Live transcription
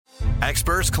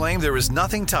Experts claim there is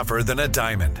nothing tougher than a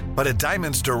diamond. But at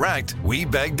Diamonds Direct, we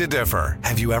beg to differ.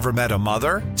 Have you ever met a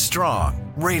mother?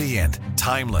 Strong, radiant,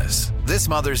 timeless. This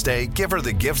Mother's Day, give her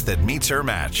the gift that meets her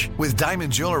match. With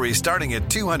diamond jewelry starting at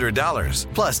 $200.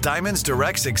 Plus Diamonds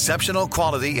Direct's exceptional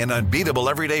quality and unbeatable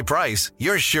everyday price,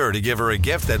 you're sure to give her a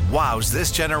gift that wows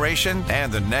this generation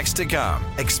and the next to come.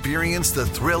 Experience the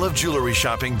thrill of jewelry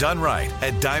shopping done right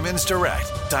at Diamonds Direct.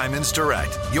 Diamonds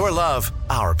Direct. Your love,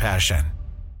 our passion.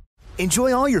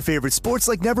 Enjoy all your favorite sports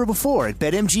like never before at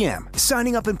BetMGM.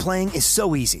 Signing up and playing is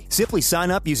so easy. Simply sign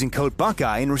up using code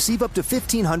Buckeye and receive up to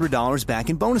 $1,500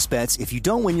 back in bonus bets if you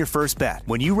don't win your first bet.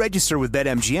 When you register with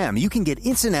BetMGM, you can get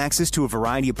instant access to a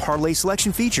variety of parlay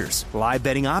selection features, live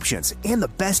betting options, and the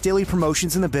best daily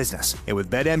promotions in the business. And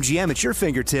with BetMGM at your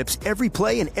fingertips, every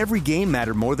play and every game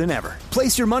matter more than ever.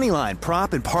 Place your moneyline,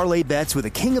 prop, and parlay bets with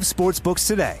the king of sportsbooks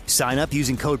today. Sign up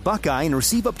using code Buckeye and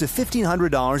receive up to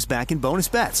 $1,500 back in bonus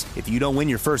bets if you don't win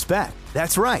your first bet.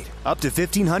 That's right, up to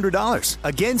 $1,500.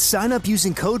 Again, sign up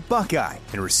using code Buckeye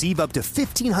and receive up to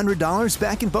 $1,500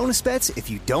 back in bonus bets if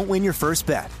you don't win your first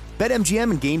bet.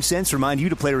 BetMGM and GameSense remind you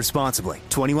to play responsibly.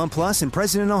 21 plus and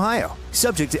present in Ohio.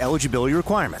 Subject to eligibility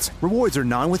requirements. Rewards are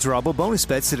non-withdrawable bonus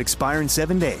bets that expire in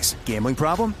 7 days. Gambling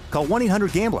problem? Call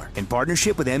 1-800-GAMBLER in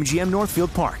partnership with MGM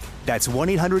Northfield Park. That's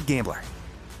 1-800-GAMBLER.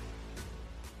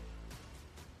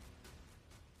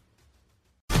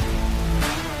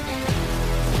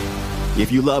 If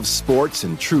you love sports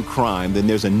and true crime, then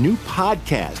there's a new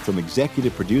podcast from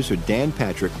executive producer Dan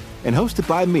Patrick and hosted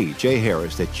by me, Jay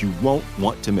Harris, that you won't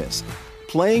want to miss.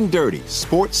 Playing Dirty: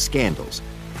 Sports Scandals.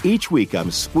 Each week, I'm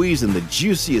squeezing the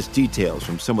juiciest details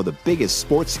from some of the biggest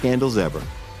sports scandals ever.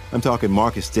 I'm talking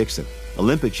Marcus Dixon,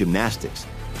 Olympic gymnastics,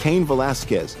 Cain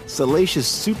Velasquez, salacious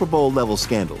Super Bowl-level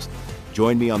scandals.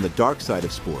 Join me on the dark side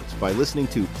of sports by listening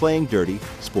to Playing Dirty: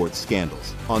 Sports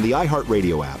Scandals on the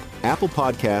iHeartRadio app, Apple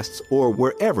Podcasts, or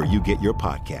wherever you get your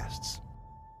podcasts.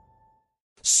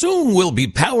 Soon we'll be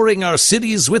powering our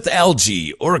cities with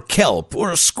algae or kelp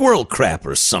or squirrel crap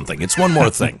or something. It's one more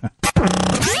thing.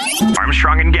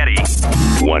 Armstrong and Getty.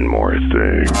 One more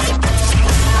thing.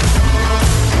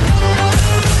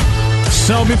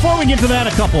 So before we get to that,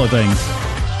 a couple of things.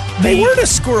 Hey, where do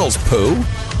squirrels poo?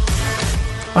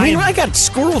 I got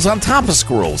squirrels on top of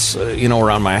squirrels,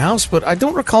 around my house, but I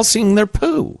don't recall seeing their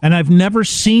poo. And I've never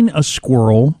seen a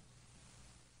squirrel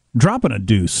dropping a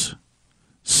deuce.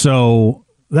 So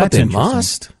that's they interesting.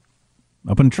 Must.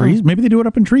 Up in trees? Maybe they do it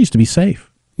up in trees to be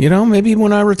safe. Maybe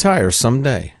when I retire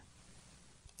someday,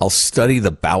 I'll study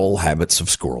the bowel habits of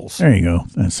squirrels. There you go.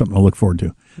 That's something to look forward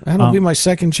to. That'll be my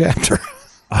second chapter.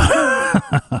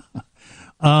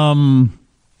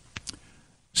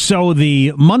 So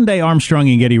the Monday Armstrong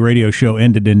and Getty radio show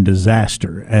ended in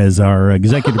disaster as our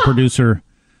executive producer,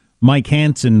 Mike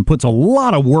Hansen, puts a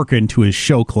lot of work into his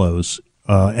show clothes,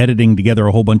 editing together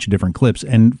a whole bunch of different clips.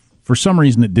 And for some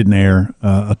reason, it didn't air,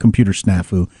 a computer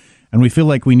snafu. And we feel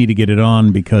like we need to get it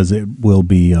on because it will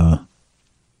be,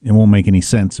 it won't make any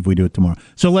sense if we do it tomorrow.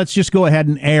 So let's just go ahead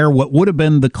and air what would have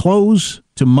been the close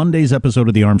to Monday's episode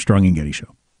of the Armstrong and Getty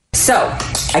show. So,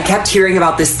 I kept hearing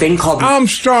about this thing called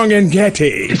Armstrong and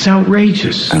Getty. It's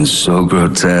outrageous and so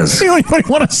grotesque. Anybody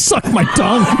want to suck my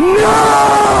tongue?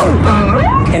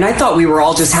 No! And I thought we were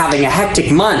all just having a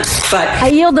hectic month, but I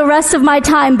yield the rest of my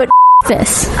time, but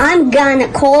this. I'm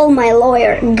gonna call my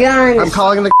lawyer. I'm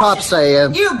calling the cops.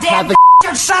 You damn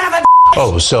son of a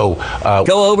Oh, so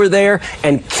go over there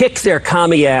and kick their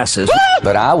commie asses.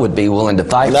 But I would be willing to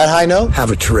fight. On that high note, have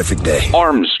a terrific day.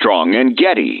 Armstrong and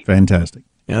Getty. Fantastic.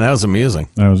 Yeah, that was amusing.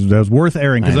 That was worth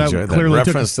airing because that clearly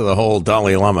reference to the whole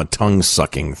Dalai Lama tongue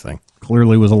sucking thing.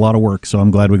 Clearly was a lot of work, so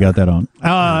I'm glad we got that on.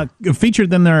 Featured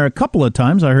then there a couple of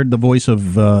times. I heard the voice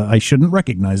of I shouldn't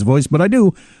recognize the voice, but I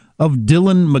do, of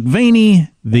Dylan McVaney,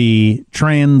 the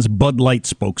trans Bud Light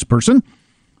spokesperson,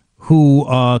 who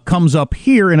comes up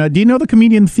here. And do you know the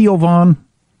comedian Theo Vaughn?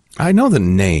 I know the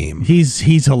name. He's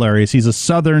hilarious. He's a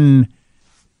Southern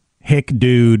hick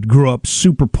dude. Grew up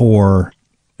super poor.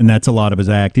 And that's a lot of his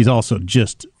act. He's also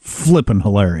just flippin'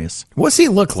 hilarious. What's he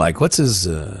look like? What's his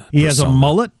He has a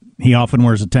mullet. He often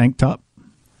wears a tank top.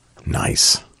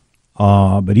 Nice.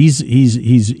 But he's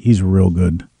real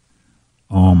good.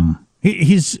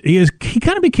 He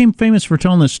kind of became famous for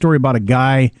telling this story about a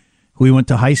guy who he went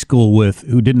to high school with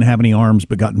who didn't have any arms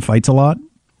but got in fights a lot.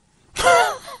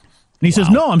 And he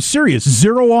says, "No, I'm serious.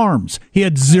 0 arms. He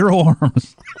had 0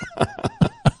 arms."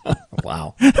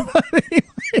 Wow.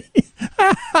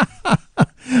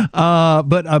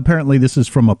 But apparently this is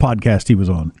from a podcast he was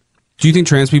on. Do you think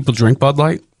trans people drink Bud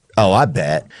Light? Oh, I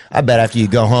bet. I bet after you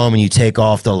go home and you take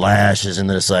off the lashes and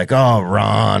then it's like, "Oh,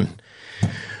 Ron,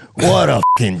 What a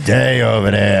fucking day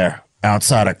over there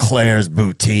outside of Claire's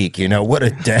boutique. You know, what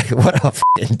a day. What a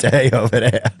fucking day over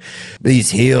there.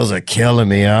 These heels are killing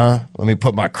me, huh? Let me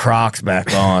put my Crocs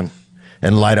back on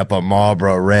and light up a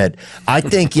Marlboro Red. I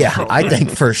think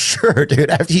for sure, dude,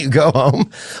 after you go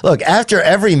home, look, after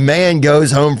every man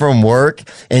goes home from work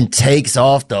and takes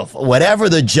off whatever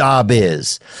the job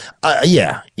is,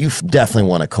 you definitely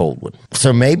want a cold one.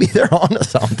 So maybe they're on to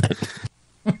something.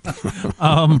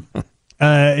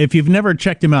 If you've never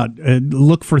checked him out,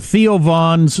 look for Theo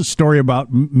Vaughn's story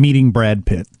about meeting Brad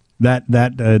Pitt.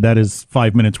 That is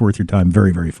 5 minutes worth your time.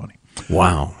 Very, very funny.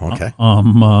 Wow. Okay.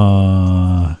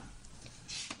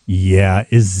 Yeah,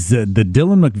 is the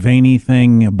Dylan McVaney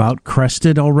thing about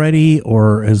crested already,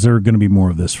 or is there going to be more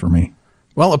of this for me?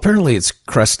 Well, apparently it's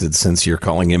crested since you're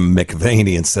calling him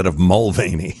McVaney instead of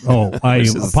Mulvaney. Oh, I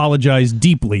apologize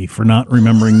deeply for not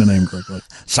remembering the name correctly.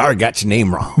 Sorry, got your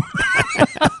name wrong.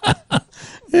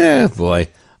 Yeah, boy.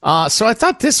 So I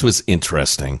thought this was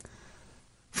interesting.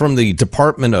 From the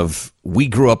Department of We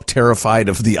Grew Up Terrified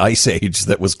of the Ice Age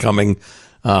that was coming.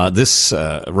 This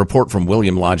report from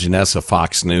William Lajeunesse of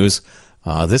Fox News.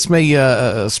 This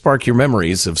may spark your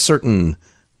memories of certain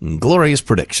glorious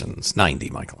predictions. 90,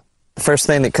 Michael. The first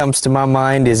thing that comes to my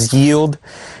mind is yield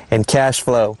and cash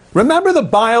flow. Remember the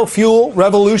biofuel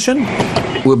revolution?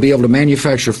 We'll be able to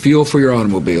manufacture fuel for your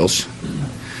automobiles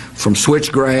from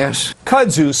switchgrass,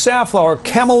 kudzu, safflower,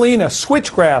 camelina,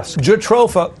 switchgrass,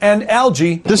 jatropha, and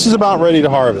algae. This is about ready to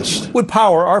harvest. Would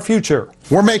power our future.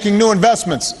 We're making new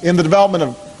investments in the development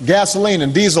of gasoline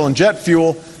and diesel and jet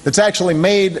fuel that's actually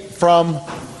made from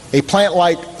a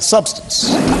plant-like substance,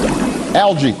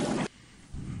 algae.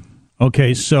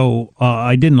 Okay, so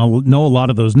I didn't know a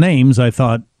lot of those names. I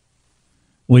thought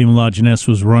William Lajeunesse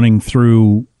was running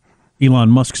through Elon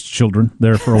Musk's children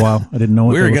there for a while. I didn't know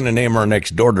what we were going to name our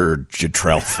next daughter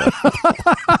Jatropha.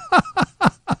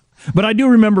 But I do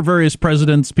remember various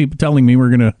presidents, people telling me we're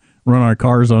going to run our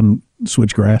cars on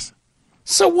switchgrass.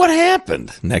 So what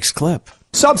happened? Next clip.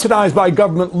 Subsidized by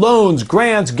government loans,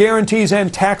 grants, guarantees,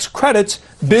 and tax credits,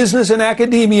 business and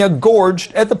academia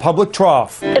gorged at the public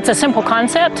trough. It's a simple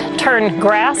concept. Turn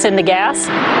grass into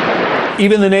gas.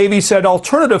 Even the Navy said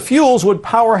alternative fuels would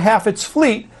power half its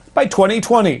fleet by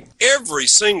 2020. Every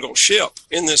single ship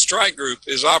in this strike group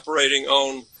is operating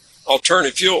on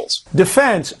alternative fuels.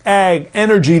 Defense, ag,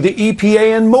 energy, the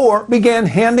EPA, and more began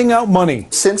handing out money.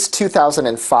 Since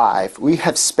 2005, we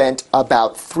have spent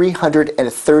about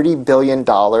 $330 billion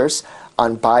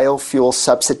on biofuel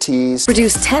subsidies.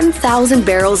 Produce 10,000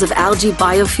 barrels of algae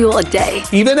biofuel a day.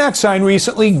 Even Exxon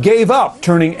recently gave up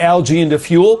turning algae into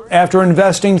fuel after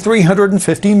investing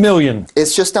 $350 million.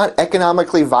 It's just not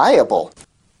economically viable.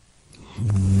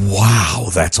 Wow,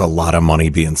 that's a lot of money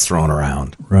being thrown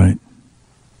around. Right.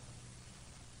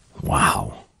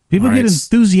 Wow. People get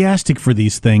enthusiastic for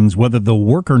these things, whether they'll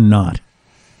work or not.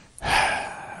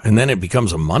 And then it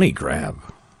becomes a money grab.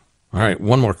 All right,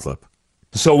 one more clip.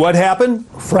 So what happened?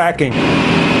 Fracking.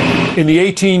 In the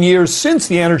 18 years since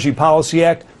the Energy Policy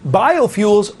Act,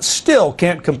 biofuels still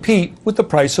can't compete with the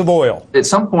price of oil. At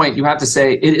some point, you have to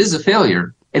say it is a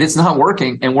failure and it's not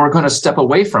working and we're going to step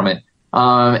away from it.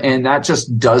 And that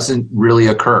just doesn't really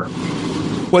occur.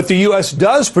 What the U.S.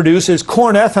 does produce is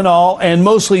corn ethanol and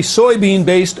mostly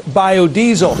soybean-based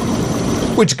biodiesel,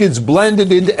 which gets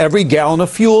blended into every gallon of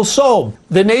fuel sold.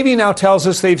 The Navy now tells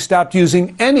us they've stopped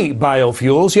using any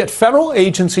biofuels, yet federal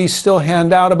agencies still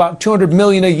hand out about $200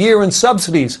 million a year in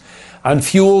subsidies on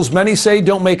fuels many say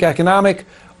don't make economic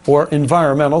or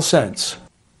environmental sense.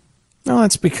 No,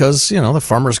 that's because, the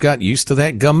farmers got used to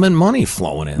that government money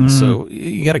flowing in. So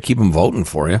you got to keep them voting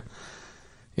for you.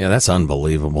 Yeah, that's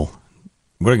unbelievable.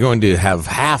 We're going to have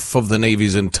half of the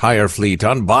Navy's entire fleet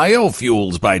on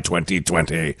biofuels by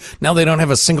 2020. Now they don't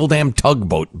have a single damn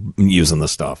tugboat using the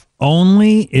stuff.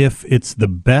 Only if it's the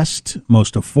best,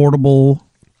 most affordable,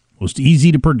 most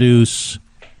easy to produce,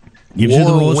 gives you the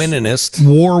most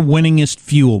war-winningest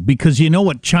fuel. Because you know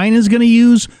what China's going to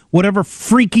use? Whatever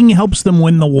freaking helps them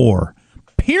win the war.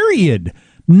 Period.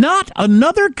 Not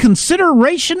another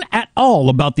consideration at all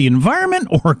about the environment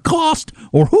or cost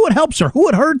or who it helps or who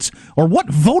it hurts or what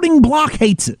voting bloc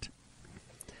hates it.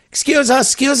 Excuse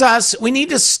us. We need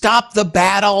to stop the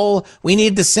battle. We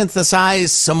need to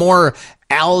synthesize some more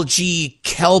algae,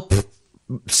 kelp,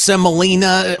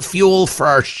 semolina fuel for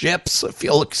our ships, if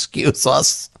you'll excuse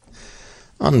us.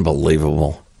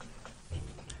 Unbelievable.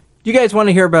 Do you guys want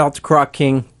to hear about the Croc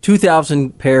King?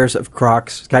 2,000 pairs of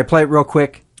Crocs. Can I play it real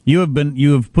quick?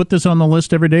 You have put this on the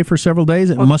list every day for several days.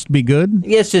 It must be good.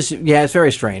 It's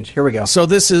very strange. Here we go. So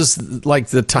this is like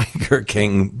the Tiger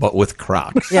King, but with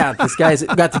Crocs. Yeah, this guy's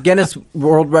got the Guinness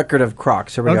World Record of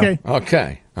Crocs. Here we go.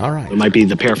 Okay. All right. There might be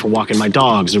the pair for walking my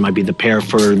dogs. There might be the pair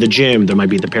for the gym. There might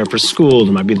be the pair for school.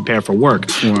 There might be the pair for work.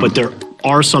 But there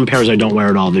are some pairs I don't wear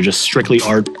at all. They're just strictly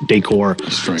art decor.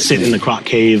 Sit in the Croc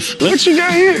cave. What you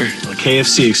got here?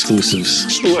 KFC exclusives.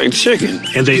 It's like chicken.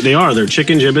 And they're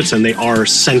chicken giblets, and they are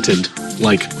scented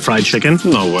like fried chicken.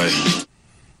 No way.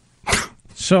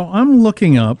 So I'm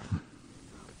looking up.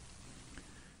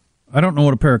 I don't know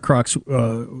what a pair of Crocs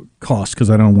cost because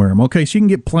I don't wear them. Okay, so you can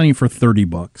get plenty for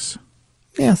 $30.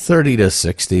 Yeah, 30 to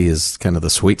 60 is kind of the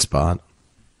sweet spot.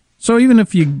 So even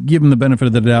if you give him the benefit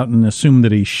of the doubt and assume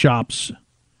that he shops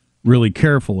really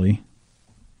carefully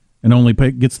and only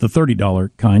gets the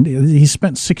 $30 kind, he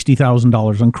spent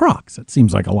 $60,000 on Crocs. That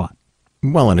seems like a lot.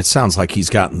 Well, and it sounds like he's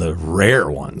gotten the rare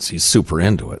ones. He's super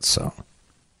into it, so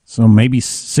maybe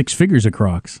 6 figures of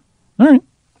Crocs. All right.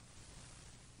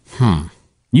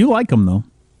 You like them, though.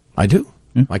 I do.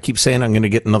 Yeah. I keep saying I'm going to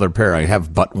get another pair. I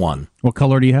have but one. What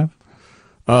color do you have?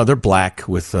 They're black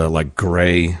with like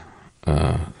gray.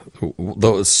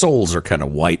 The soles are kind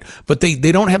of white, but they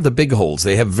don't have the big holes.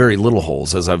 They have very little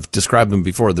holes. As I've described them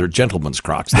before, they're gentlemen's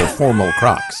Crocs. They're formal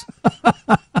Crocs.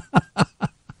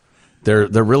 They're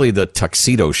really the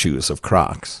tuxedo shoes of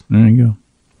Crocs. There you go.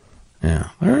 Yeah,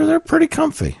 they're pretty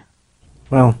comfy.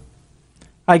 Well,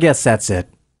 I guess that's it.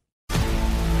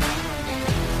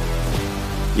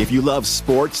 If you love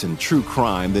sports and true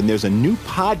crime, then there's a new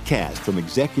podcast from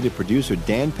executive producer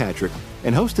Dan Patrick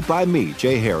and hosted by me,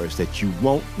 Jay Harris, that you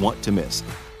won't want to miss.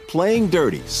 Playing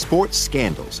Dirty: Sports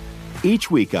Scandals. Each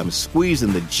week, I'm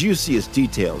squeezing the juiciest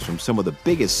details from some of the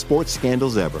biggest sports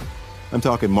scandals ever. I'm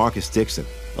talking Marcus Dixon,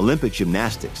 Olympic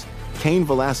gymnastics, Cain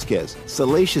Velasquez,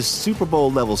 salacious Super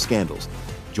Bowl-level scandals.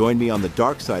 Join me on the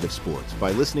dark side of sports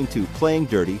by listening to Playing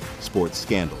Dirty: Sports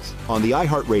Scandals on the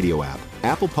iHeartRadio app,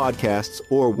 Apple Podcasts,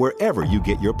 or wherever you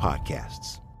get your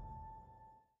podcasts.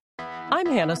 I'm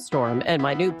Hannah Storm, and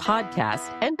my new podcast,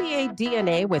 NBA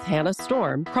DNA with Hannah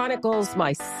Storm, chronicles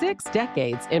my 6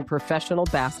 decades in professional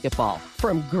basketball.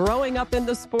 From growing up in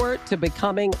the sport to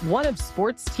becoming one of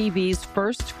sports TV's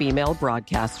first female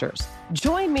broadcasters.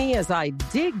 Join me as I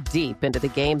dig deep into the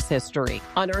game's history,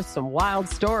 unearth some wild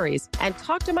stories, and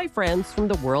talk to my friends from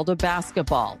the world of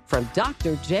basketball, from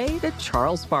Dr. J to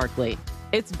Charles Barkley.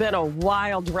 It's been a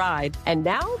wild ride, and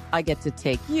now I get to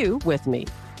take you with me.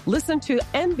 Listen to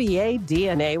NBA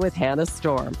DNA with Hannah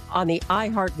Storm on the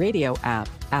iHeartRadio app,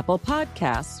 Apple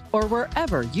Podcasts, or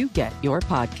wherever you get your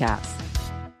podcasts.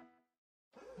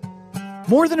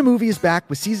 More Than a Movie is back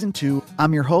with Season 2.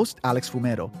 I'm your host, Alex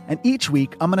Fumero, and each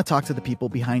week I'm going to talk to the people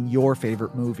behind your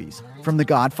favorite movies. From The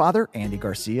Godfather, Andy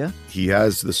Garcia. He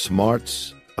has the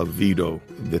smarts of Vito,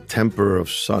 the temper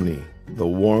of Sonny, the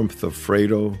warmth of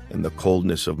Fredo, and the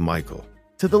coldness of Michael.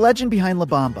 To the legend behind La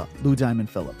Bamba, Lou Diamond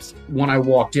Phillips. When I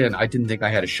walked in, I didn't think I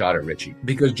had a shot at Richie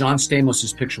because John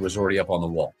Stamos' picture was already up on the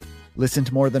wall. Listen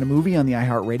to More Than a Movie on the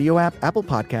iHeartRadio app, Apple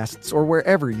Podcasts, or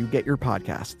wherever you get your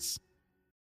podcasts.